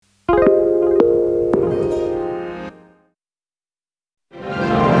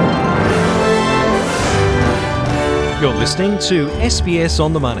listening to SBS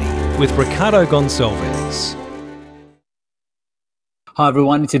On The Money with Ricardo Gonçalves. Hi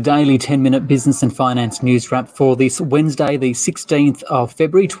everyone, it's a daily 10-minute business and finance news wrap for this Wednesday, the 16th of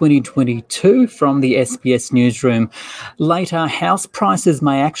February 2022 from the SBS newsroom. Later, house prices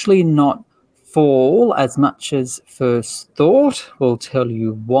may actually not fall as much as first thought. We'll tell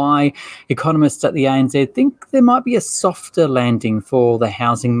you why. Economists at the ANZ think there might be a softer landing for the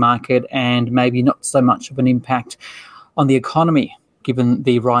housing market and maybe not so much of an impact on the economy, given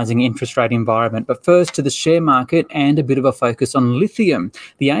the rising interest rate environment. But first to the share market and a bit of a focus on lithium.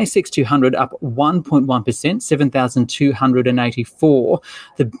 The ASX 200 up 1.1%, 7,284.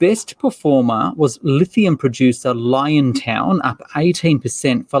 The best performer was lithium producer Liontown, up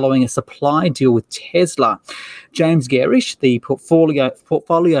 18% following a supply deal with Tesla. James Garish, the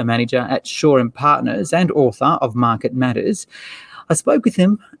portfolio manager at Shaw & Partners and author of Market Matters. I spoke with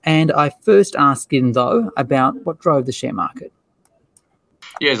him and I first asked him, though, about what drove the share market.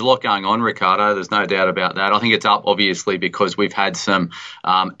 Yeah, there's a lot going on, Ricardo. There's no doubt about that. I think it's up, obviously, because we've had some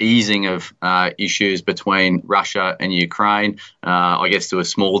easing of issues between Russia and Ukraine, I guess to a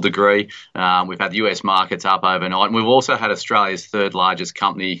small degree. We've had the US markets up overnight. And we've also had Australia's third largest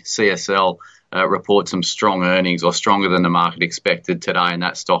company, CSL, report some strong earnings, or stronger than the market expected today. And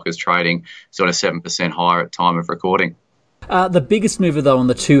that stock is trading sort of 7% higher at time of recording. The biggest mover, though, on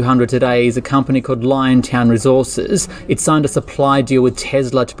the 200 today is a company called Liontown Resources. It signed a supply deal with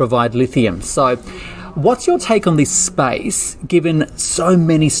Tesla to provide lithium. So what's your take on this space, given so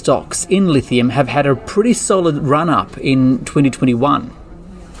many stocks in lithium have had a pretty solid run-up in 2021?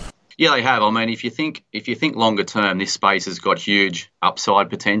 Yeah, they have. I mean, if you think longer term, this space has got huge upside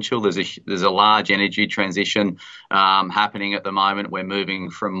potential. There's a large energy transition happening at the moment. We're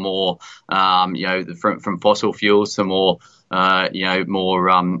moving from more, from fossil fuels to more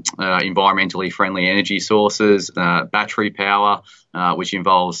environmentally friendly energy sources. Battery power, which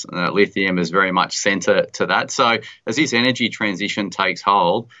involves lithium, is very much centre to that. So as this energy transition takes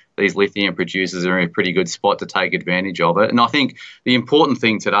hold, these lithium producers are in a pretty good spot to take advantage of it. And I think the important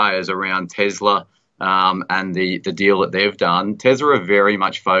thing today is around Tesla and the deal that they've done. Tesla are very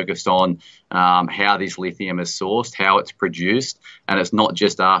much focused on how this lithium is sourced, how it's produced, and it's not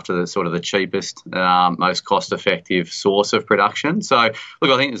just after the sort of the cheapest, most cost-effective source of production. So,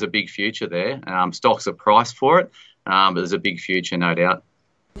 look, I think there's a big future there. Stocks are priced for it, but there's a big future, no doubt.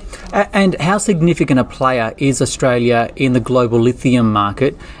 And how significant a player is Australia in the global lithium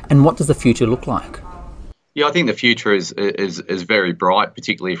market, and what does the future look like? Yeah, I think the future is very bright,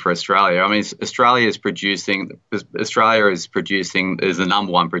 particularly for Australia. I mean, Australia is the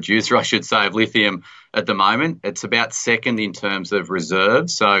number one producer, I should say, of lithium at the moment. It's about second in terms of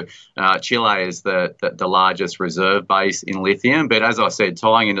reserves. So Chile is the largest reserve base in lithium. But as I said,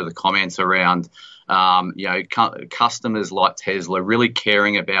 tying into the comments around customers like Tesla really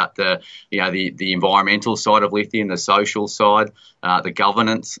caring about the environmental side of lithium, the social side, the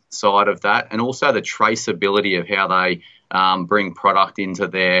governance side of that, and also the traceability of how they bring product into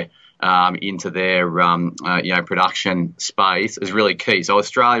their production space is really key. So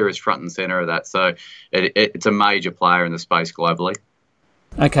Australia is front and centre of that. So it's a major player in the space globally.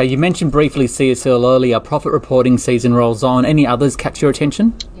 Okay, you mentioned briefly CSL earlier. Profit reporting season rolls on. Any others catch your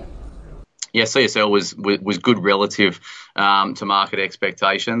attention? Yeah, CSL was good relative to market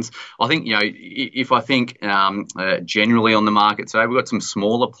expectations. I think, if I think generally on the market today, we've got some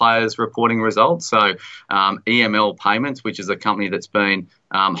smaller players reporting results. So EML Payments, which is a company that's been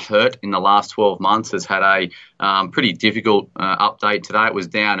hurt in the last 12 months, has had a pretty difficult update today. It was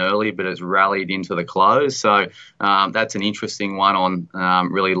down early, but it's rallied into the close. So that's an interesting one on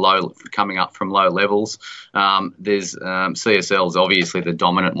really low, coming up from low levels. There's CSL is obviously the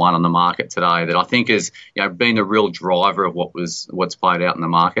dominant one on the market today that I think has been a real driver of what's played out in the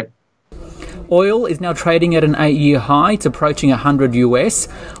market. Oil is now trading at an 8-year high. It's approaching 100 US.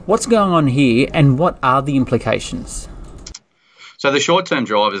 What's going on here, and what are the implications? So the short-term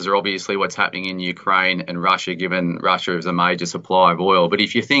drivers are obviously what's happening in Ukraine and Russia, given Russia is a major supplier of oil. But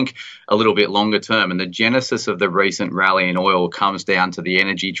if you think a little bit longer term, and the genesis of the recent rally in oil comes down to the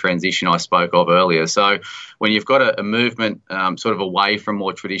energy transition I spoke of earlier. So when you've got a movement sort of away from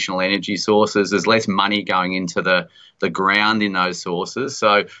more traditional energy sources, there's less money going into the ground in those sources.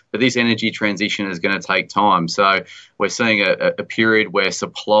 So but this energy transition is going to take time. So we're seeing a period where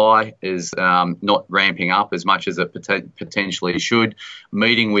supply is not ramping up as much as it potentially should,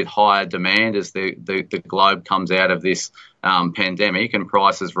 meeting with higher demand as the globe comes out of this pandemic and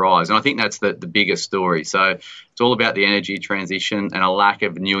prices rise. And I think that's the biggest story. So it's all about the energy transition and a lack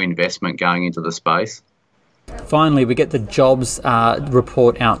of new investment going into the space. Finally, we get the jobs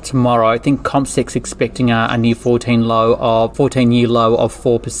report out tomorrow. I think CompSec's expecting a new 14-year low of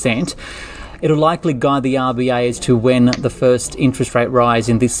 4%. It'll likely guide the RBA as to when the first interest rate rise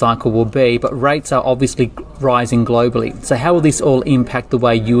in this cycle will be, but rates are obviously rising globally. So how will this all impact the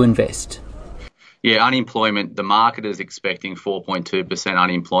way you invest? Yeah, unemployment, the market is expecting 4.2%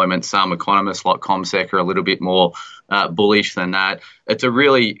 unemployment. Some economists like CommSec are a little bit more bullish than that. It's a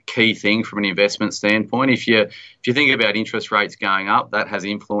really key thing from an investment standpoint. If you think about interest rates going up, that has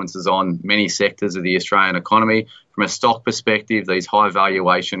influences on many sectors of the Australian economy. From a stock perspective, these high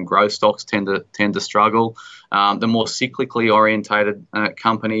valuation growth stocks tend to struggle. The more cyclically orientated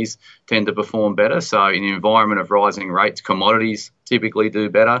companies tend to perform better. So in an environment of rising rates, commodities typically do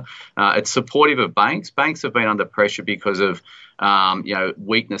better. It's supportive of banks. Banks have been under pressure because of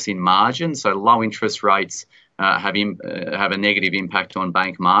weakness in margin. So low interest rates have a negative impact on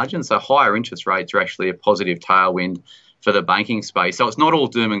bank margins. So higher interest rates are actually a positive tailwind for the banking space. So it's not all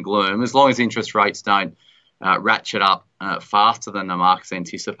doom and gloom. As long as interest rates don't ratchet up faster than the market's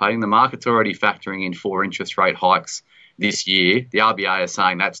anticipating. The market's already factoring in 4 interest rate hikes this year. The RBA is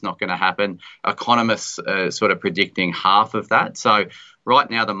saying that's not going to happen. Economists are sort of predicting half of that. So right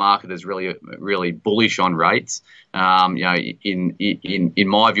now the market is really bullish on rates. In my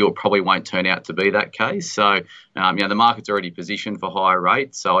view, it probably won't turn out to be that case. So the market's already positioned for higher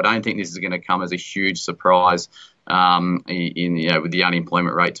rates. So I don't think this is going to come as a huge surprise with the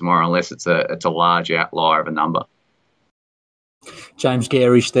unemployment rate tomorrow, unless it's a large outlier of a number. James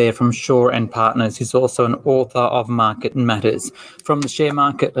Garish there from Shaw and Partners, who's also an author of Market Matters. From the share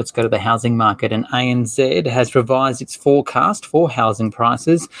market, let's go to the housing market. And ANZ has revised its forecast for housing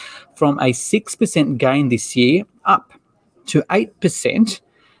prices from a 6% gain this year up to 8%.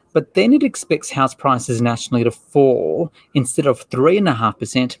 But then it expects house prices nationally to fall instead of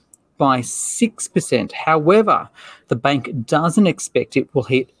 3.5% by 6%. However, the bank doesn't expect it will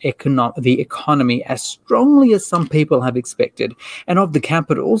hit the economy as strongly as some people have expected. And of the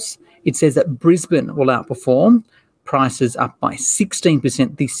capitals, it says that Brisbane will outperform, prices up by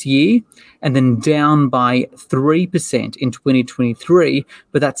 16% this year and then down by 3% in 2023,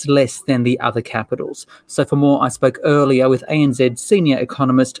 but that's less than the other capitals. So for more, I spoke earlier with ANZ senior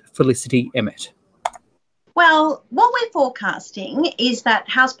economist Felicity Emmett. Well, what we're forecasting is that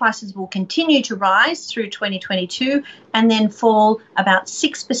house prices will continue to rise through 2022 and then fall about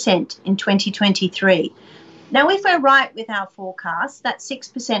 6% in 2023. Now, if we're right with our forecast, that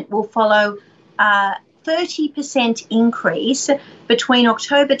 6% will follow a 30% increase between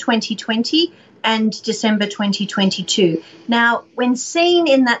October 2020 and December 2022. Now, when seen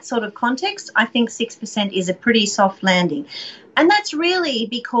in that sort of context, I think 6% is a pretty soft landing. And that's really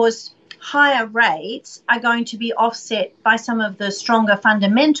because higher rates are going to be offset by some of the stronger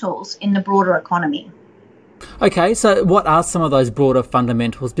fundamentals in the broader economy. Okay, so what are some of those broader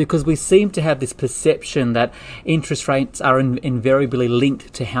fundamentals? Because we seem to have this perception that interest rates are invariably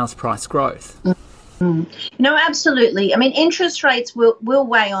linked to house price growth. No, absolutely. I mean, interest rates will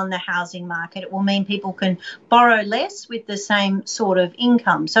weigh on the housing market. It will mean people can borrow less with the same sort of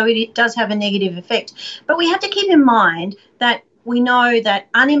income. So it does have a negative effect. But we have to keep in mind that we know that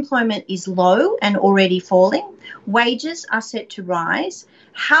unemployment is low and already falling. Wages are set to rise.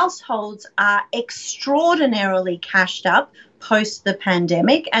 Households are extraordinarily cashed up post the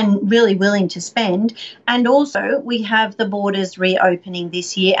pandemic and really willing to spend. And also we have the borders reopening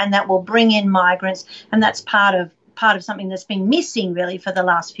this year, and that will bring in migrants. And that's part of something that's been missing really for the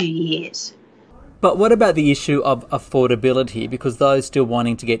last few years. But what about the issue of affordability? Because those still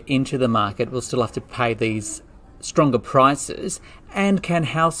wanting to get into the market will still have to pay these stronger prices. And can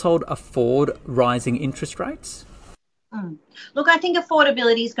household afford rising interest rates? Look, I think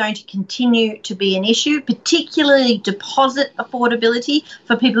affordability is going to continue to be an issue, particularly deposit affordability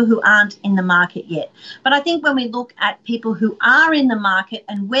for people who aren't in the market yet. But I think when we look at people who are in the market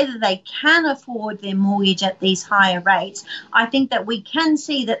and whether they can afford their mortgage at these higher rates, I think that we can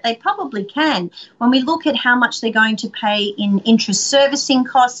see that they probably can. When we look at how much they're going to pay in interest servicing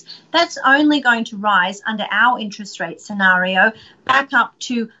costs, that's only going to rise under our interest rate scenario back up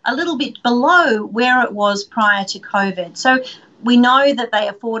to a little bit below where it was prior to COVID. So we know that they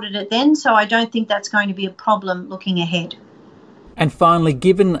afforded it then, so I don't think that's going to be a problem looking ahead. And finally,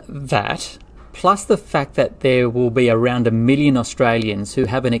 given that, plus the fact that there will be around 1 million Australians who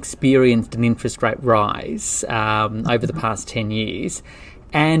haven't experienced an interest rate rise over the past 10 years,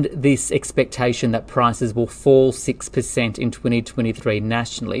 and this expectation that prices will fall 6% in 2023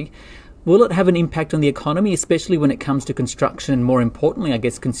 nationally, will it have an impact on the economy, especially when it comes to construction and, more importantly, I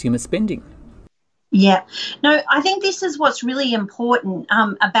guess, consumer spending? Yeah. No, I think this is what's really important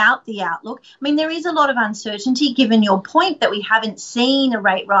about the outlook. I mean, there is a lot of uncertainty given your point that we haven't seen a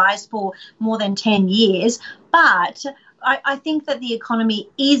rate rise for more than 10 years, but I think that the economy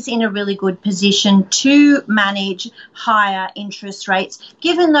is in a really good position to manage higher interest rates,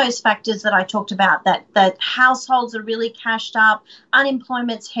 given those factors that I talked about, that households are really cashed up,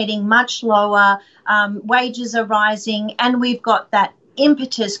 unemployment's heading much lower, wages are rising, and we've got that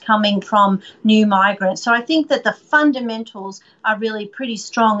impetus coming from new migrants. So I think that the fundamentals are really pretty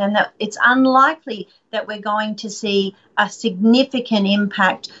strong, and that it's unlikely that we're going to see a significant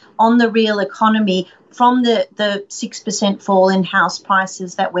impact on the real economy from the 6% fall in house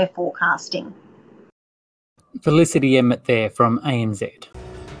prices that we're forecasting. Felicity Emmett there from ANZ.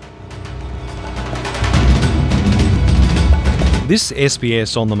 This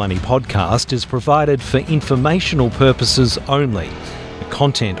SBS On The Money podcast is provided for informational purposes only. The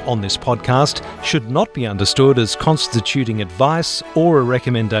content on this podcast should not be understood as constituting advice or a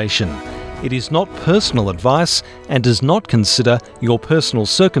recommendation. It is not personal advice and does not consider your personal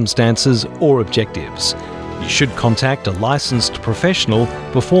circumstances or objectives. You should contact a licensed professional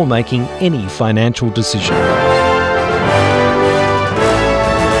before making any financial decision.